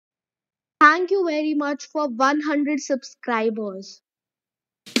Thank you very much for 100 subscribers.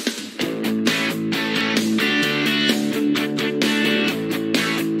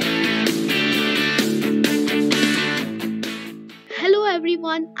 Hello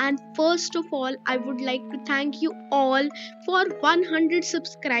everyone, and first of all, I would like to thank you all for 100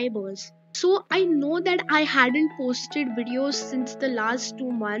 subscribers. So I know that I hadn't posted videos since the last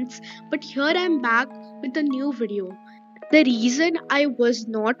 2 months, but here I'm back with a new video. The reason I was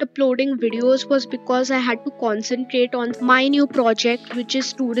not uploading videos was because I had to concentrate on my new project, which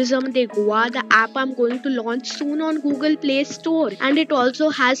is Tourism de Goa, the app I'm going to launch soon on Google Play Store. And it also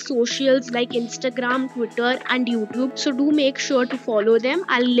has socials like Instagram, Twitter, and YouTube. So do make sure to follow them.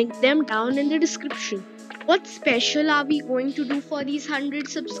 I'll link them down in the description. What special are we going to do for these 100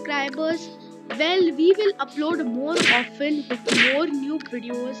 subscribers? Well, we will upload more often with more new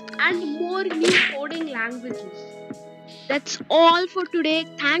videos and more new coding languages. That's all for today.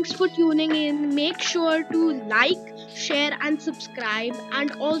 Thanks for tuning in. Make sure to like, share and subscribe,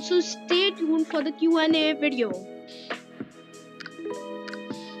 and also stay tuned for the Q&A video.